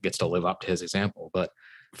anyone gets to live up to his example, but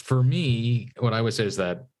for me, what I would say is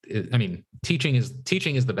that, teaching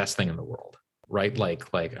is the best thing in the world, right? Like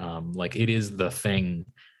it is the thing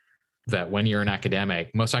that when you're an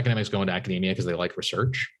academic, most academics go into academia because they like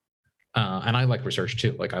research. And I like research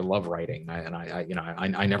too. Like I love writing,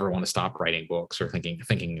 I never want to stop writing books or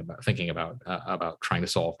thinking about trying to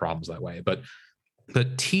solve problems that way. But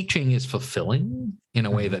teaching is fulfilling in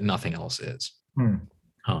a way that nothing else is. I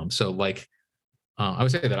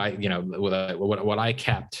would say that what I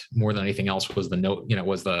kept more than anything else was the note.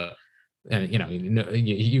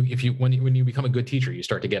 When you become a good teacher, you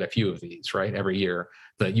start to get a few of these, right? Every year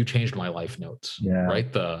that you changed my life notes,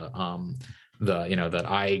 right?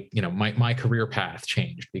 My career path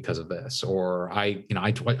changed because of this, or I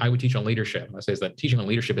would teach on leadership. I say is that teaching on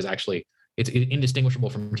leadership is actually, it's indistinguishable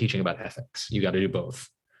from teaching about ethics. You got to do both.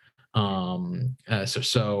 I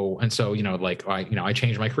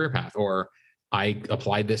changed my career path, or I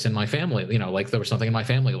applied this in my family, there was something in my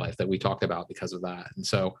family life that we talked about because of that. And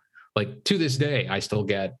so to this day, I still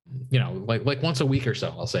get, once a week or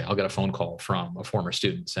so, I'll get a phone call from a former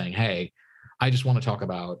student saying, "Hey, I just want to talk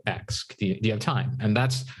about X. Do you have time?" And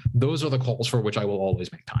those are the calls for which I will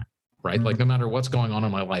always make time, right? No matter what's going on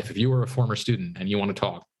in my life, if you were a former student and you want to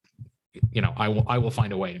talk, I will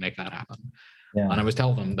find a way to make that happen. Yeah. And I was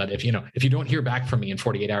telling them that if you don't hear back from me in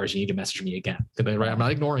 48 hours, you need to message me again. I'm not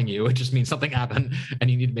ignoring you. It just means something happened and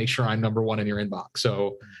you need to make sure I'm number one in your inbox.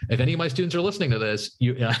 So if any of my students are listening to this,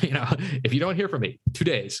 if you don't hear from me 2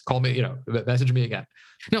 days, call me, message me again.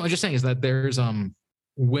 No, I'm just saying is that there's,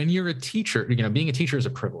 when you're a teacher, being a teacher is a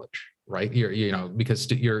privilege, right? Because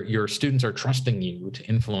your students are trusting you to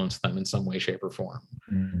influence them in some way, shape, or form.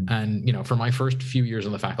 Mm-hmm. And for my first few years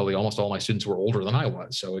in the faculty, almost all my students were older than I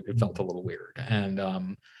was, so it felt a little weird. And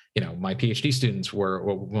my PhD students were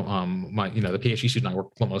the PhD student I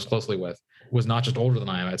worked most closely with was not just older than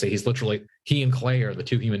I am. I'd say he and Clay are the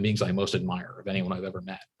two human beings I most admire of anyone I've ever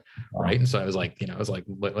met. Right. And so I was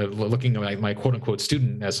looking at my quote unquote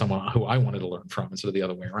student as someone who I wanted to learn from instead of the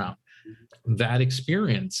other way around. That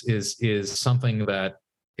experience is something that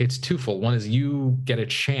it's twofold. One is you get a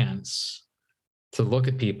chance to look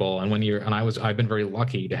at people, and I've been very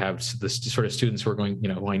lucky to have the sort of students who are going,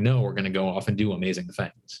 who I know are going to go off and do amazing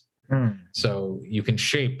things. So you can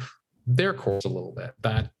shape their course a little bit.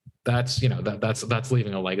 That's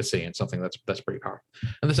leaving a legacy and something that's pretty powerful.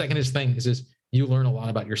 And the second is you learn a lot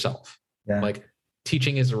about yourself. Yeah.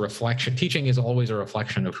 Teaching is always a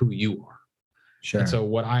reflection of who you are. Sure. And so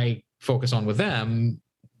what I focus on with them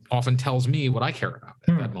often tells me what I care about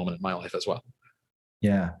at that moment in my life as well.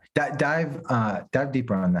 Yeah. Dive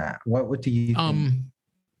deeper on that. What do you think?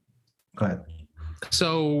 Go ahead.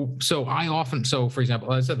 So for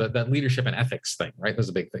example, I said that leadership and ethics thing, right? There's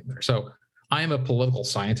a big thing there. So I am a political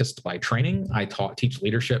scientist by training. I teach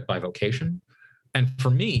leadership by vocation. And for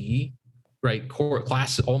me, right, core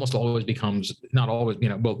class almost always becomes, not always,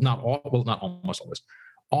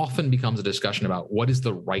 often becomes a discussion about what is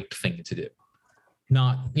the right thing to do.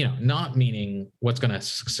 Not meaning what's going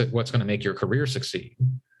to make your career succeed,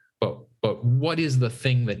 but what is the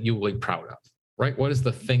thing that you will be proud of, right? What is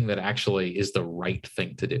the thing that actually is the right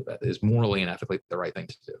thing to do, that is morally and ethically the right thing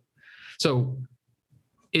to do? So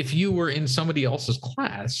if you were in somebody else's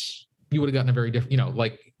class, you would have gotten a very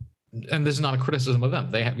different, and this is not a criticism of them.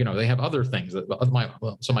 They have other things some of my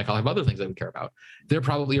colleagues have other things they would care about. You're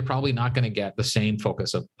probably not going to get the same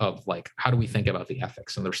focus of how do we think about the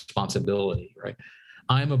ethics and the responsibility, right?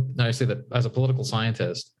 I say that as a political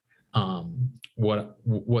scientist, what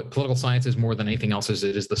political science is more than anything else is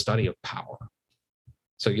it is the study of power.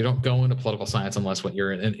 So you don't go into political science unless what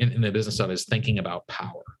you're in the business of is thinking about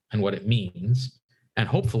power and what it means, and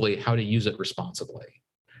hopefully how to use it responsibly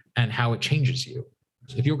and how it changes you.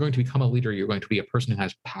 So if you're going to become a leader, you're going to be a person who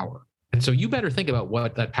has power. And so you better think about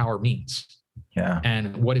what that power means. Yeah.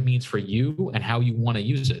 And what it means for you and how you want to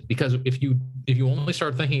use it. Because if you only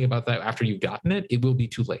start thinking about that after you've gotten it, it will be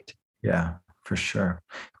too late. Yeah, for sure.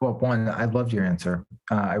 Well, one, I loved your answer.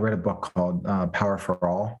 I read a book called Power for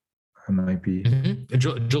All. It might be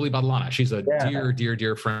Julie Badalana. She's a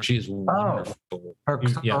dear friend. She is wonderful.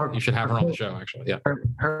 You should have her on the show, actually. Yeah.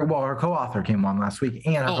 Her co-author came on last week.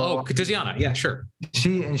 And Tiziana. Yeah, sure.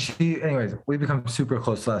 She, anyways, we've become super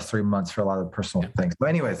close the last 3 months for a lot of personal things. But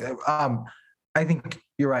anyways, I think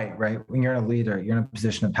you're right? When you're a leader, you're in a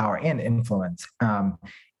position of power and influence.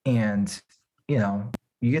 And you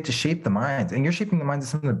get to shape the minds, and you're shaping the minds of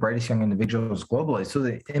some of the brightest young individuals globally. So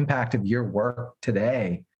the impact of your work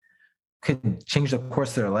today could change the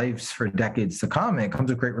course of their lives for decades to come. And it comes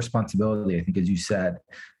with great responsibility, I think, as you said.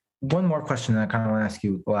 One more question that I kind of want to ask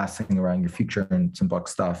you, the last thing around your future and some book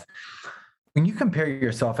stuff. When you compare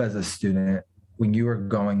yourself as a student, when you were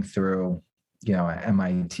going through, at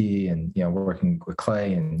MIT and, working with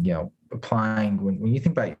Clay and, applying, when you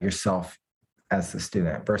think about yourself as a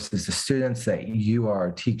student versus the students that you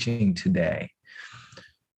are teaching today,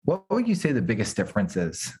 what would you say the biggest difference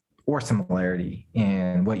is or similarity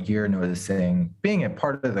in what you're noticing being a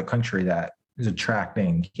part of the country that is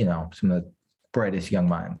attracting, some of the brightest young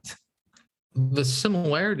minds? The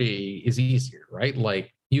similarity is easier, right?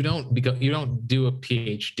 Like you don't do a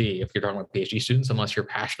PhD if you're talking about PhD students unless you're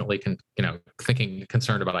passionately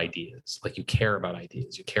concerned about ideas. Like you care about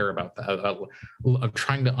ideas, you care about of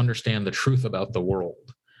trying to understand the truth about the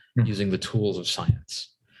world using the tools of science.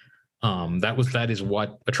 That is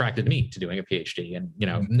what attracted me to doing a PhD. And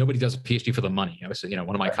nobody does a PhD for the money. Obviously,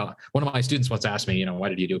 one of my students once asked me, why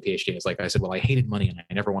did you do a PhD? It's like I said, well, I hated money and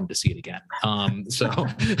I never wanted to see it again. So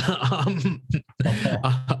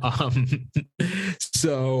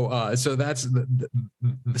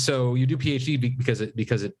you do PhD because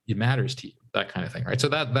it matters to you, that kind of thing, right? So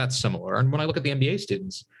that's similar. And when I look at the MBA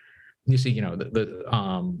students, you see, I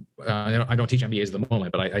don't teach MBAs at the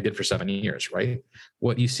moment, but I did for 7 years, right?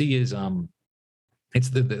 What you see is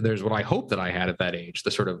there's what I hope that I had at that age, the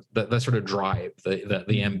sort of drive,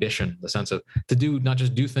 the ambition, the sense of not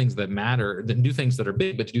just do things that matter, do things that are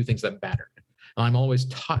big, but to do things that matter. And I'm always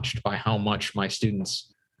touched by how much my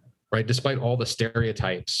students, right, despite all the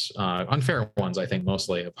stereotypes, unfair ones, I think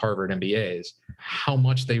mostly of Harvard MBAs, how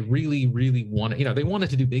much they really, really wanted, they wanted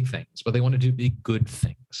to do big things, but they wanted to do big, good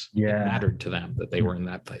things. Yeah. It mattered to them that they were in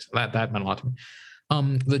that place. That meant a lot to me.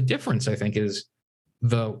 The difference, I think, is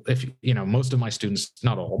most of my students,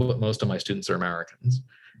 not all, but most of my students are Americans.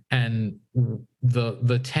 And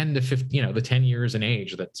the 10 to 15, the 10 years in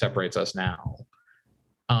age that separates us now,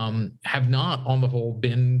 have not, on the whole,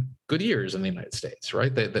 been good years in the United States,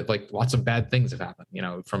 right? That like lots of bad things have happened,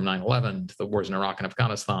 from 9/11 to the wars in Iraq and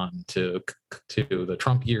Afghanistan to the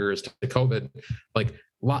Trump years to COVID, like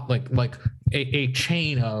a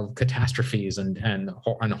chain of catastrophes and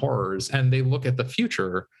horrors. And they look at the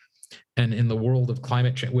future, and in the world of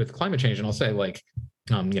climate change, and I'll say one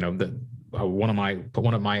of my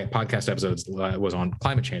podcast episodes was on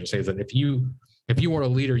climate change. It says that if you are a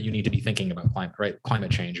leader, you need to be thinking about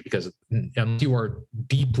climate change, because unless you are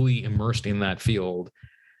deeply immersed in that field,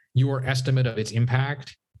 your estimate of its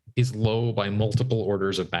impact is low by multiple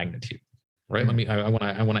orders of magnitude, right? I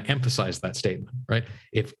want to emphasize that statement, right?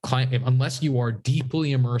 Unless you are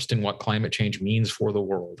deeply immersed in what climate change means for the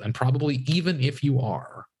world, and probably even if you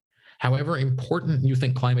are, however important you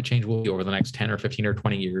think climate change will be over the next 10 or 15 or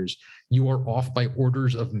 20 years, you are off by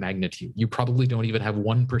orders of magnitude. You probably don't even have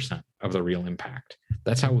 1% of the real impact.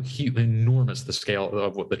 That's how enormous the scale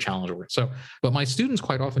of what the challenge is. So, but my students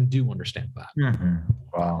quite often do understand that. Mm-hmm.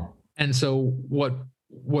 Wow. And so what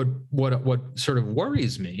sort of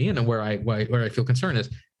worries me, and where I feel concerned, is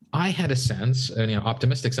I had a sense, an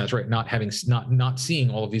optimistic sense, right? Not seeing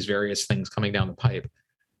all of these various things coming down the pipe,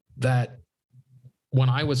 that when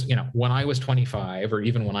I was 25, or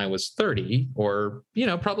even when I was 30, or,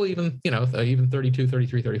 probably even 32,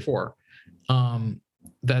 33, 34,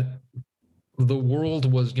 that the world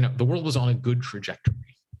was on a good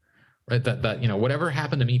trajectory, right? That whatever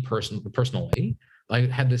happened to me personally, I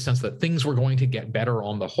had this sense that things were going to get better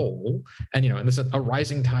on the whole. And, and this, a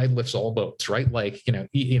rising tide lifts all boats, right? Like,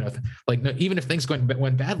 even if things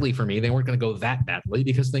went badly for me, they weren't going to go that badly,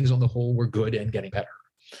 because things on the whole were good and getting better.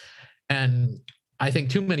 And I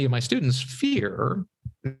think too many of my students fear,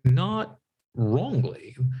 not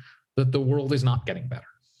wrongly, that the world is not getting better,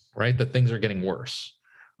 right? That things are getting worse.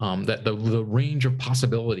 That the range of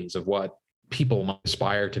possibilities of what people might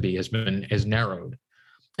aspire to be has narrowed.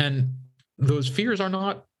 And those fears are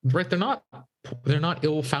not, right? They're not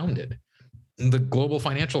ill-founded. The global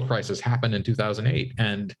financial crisis happened in 2008,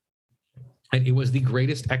 and it was the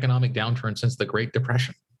greatest economic downturn since the Great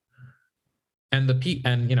Depression. And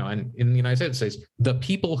in the United States, the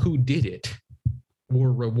people who did it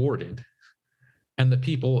were rewarded, and the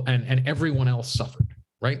people and everyone else suffered,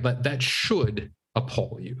 right? That should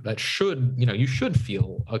appall you. That should, you should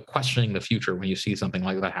feel questioning the future when you see something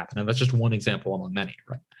like that happen. And that's just one example among many,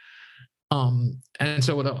 right? And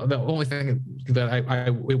so the only thing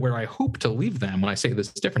that where I hope to leave them when I say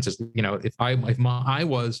this difference is, if I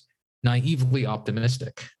was naively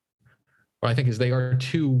optimistic, what I think is they are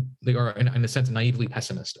in a sense naively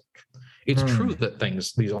pessimistic. It's true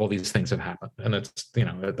that all these things have happened, and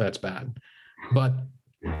that's bad. But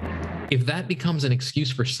If that becomes an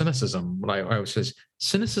excuse for cynicism, what I always say is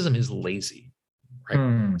cynicism is lazy,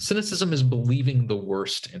 right? Cynicism is believing the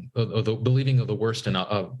worst believing of the worst in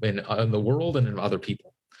the world and in other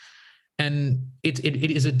people. And it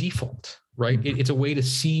is a default, right? It's a way to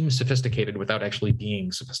seem sophisticated without actually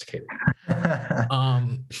being sophisticated.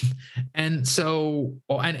 And so,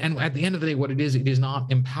 and at the end of the day, what it is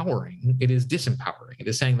not empowering. It is disempowering. It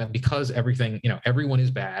is saying that because everyone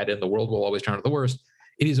is bad and the world will always turn out the worst.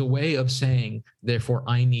 It is a way of saying, therefore,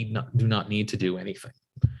 do not need to do anything.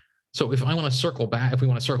 So if we want to circle back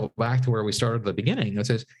to where we started at the beginning, it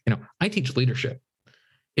says, I teach leadership.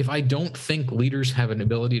 If I don't think leaders have an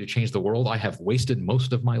ability to change the world, I have wasted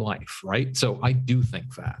most of my life, right? So I do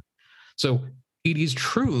think that. So it is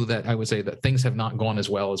true that I would say that things have not gone as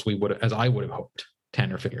well as I would have hoped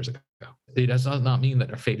 10 or 15 years ago. It does not mean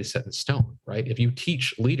that our fate is set in stone, right? If you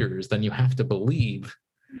teach leaders, then you have to believe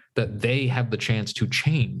that they have the chance to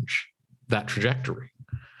change that trajectory.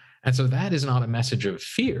 And so that is not a message of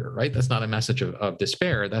fear, right? That's not a message of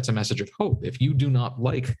despair. That's a message of hope. If you do not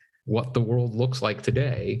like what the world looks like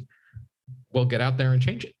today, well, get out there and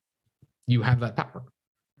change it. You have that power.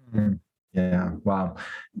 Yeah. Wow.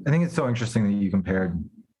 I think it's so interesting that you compared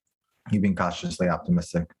you being cautiously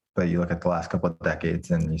optimistic, but you look at the last couple of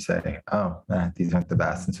decades and you say, these aren't the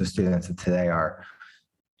best. And so students of today are,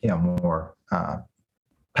 more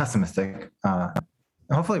pessimistic,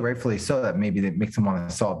 hopefully rightfully so, that maybe it makes them want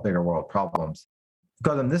to solve bigger world problems.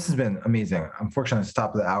 Gautam, this has been amazing. Unfortunately, it's the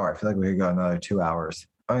top of the hour. I feel like we could go another 2 hours.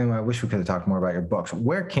 I wish we could have talked more about your books.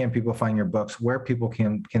 Where can people find your books? Where people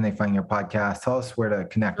can they find your podcast? Tell us where to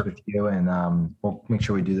connect with you, and we'll make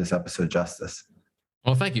sure we do this episode justice.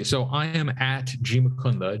 Well, thank you. So I am at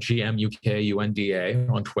Mukunda, GMUKUNDA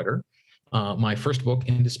on Twitter. My first book,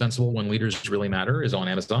 Indispensable When Leaders Really Matter, is on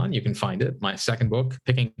Amazon. You can find it. My second book,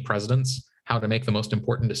 Picking Presidents, How to Make the Most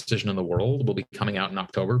Important Decision in the World, will be coming out in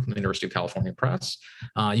October from the University of California Press.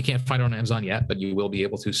 You can't find it on Amazon yet, but you will be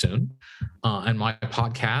able to soon. And my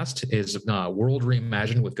podcast is World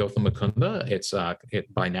Reimagined with Gautam Mukunda. It's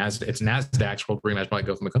NASDAQ's World Reimagined by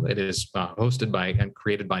Gautam Mukunda. It is hosted by and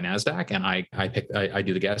created by NASDAQ, and I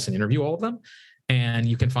do the guests and interview all of them. And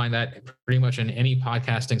you can find that pretty much in any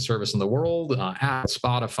podcasting service in the world, Apple,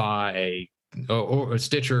 Spotify, or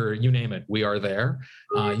Stitcher, you name it, we are there.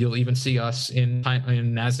 You'll even see us in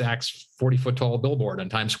NASDAQ's 40-foot tall billboard in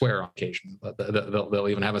Times Square on occasion. They'll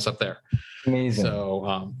even have us up there. Amazing.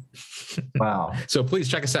 So, wow. So please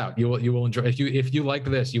check us out. You will enjoy. If you like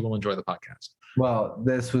this, you will enjoy the podcast. Well,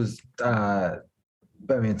 this was.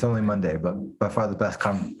 It's only Monday, but by far the best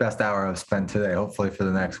hour I've spent today, hopefully for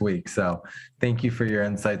the next week. So thank you for your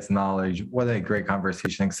insights and knowledge. What a great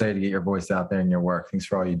conversation. Excited to get your voice out there in your work. Thanks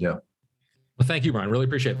for all you do. Well, thank you, Brian. Really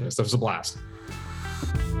appreciate this. This was a blast.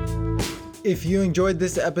 If you enjoyed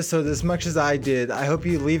this episode as much as I did, I hope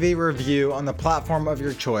you leave a review on the platform of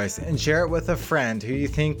your choice and share it with a friend who you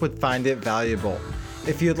think would find it valuable.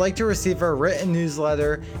 If you'd like to receive our written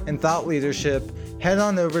newsletter and thought leadership, head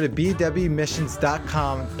on over to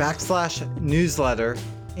bwmissions.com/newsletter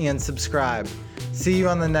and subscribe. See you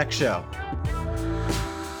on the next show.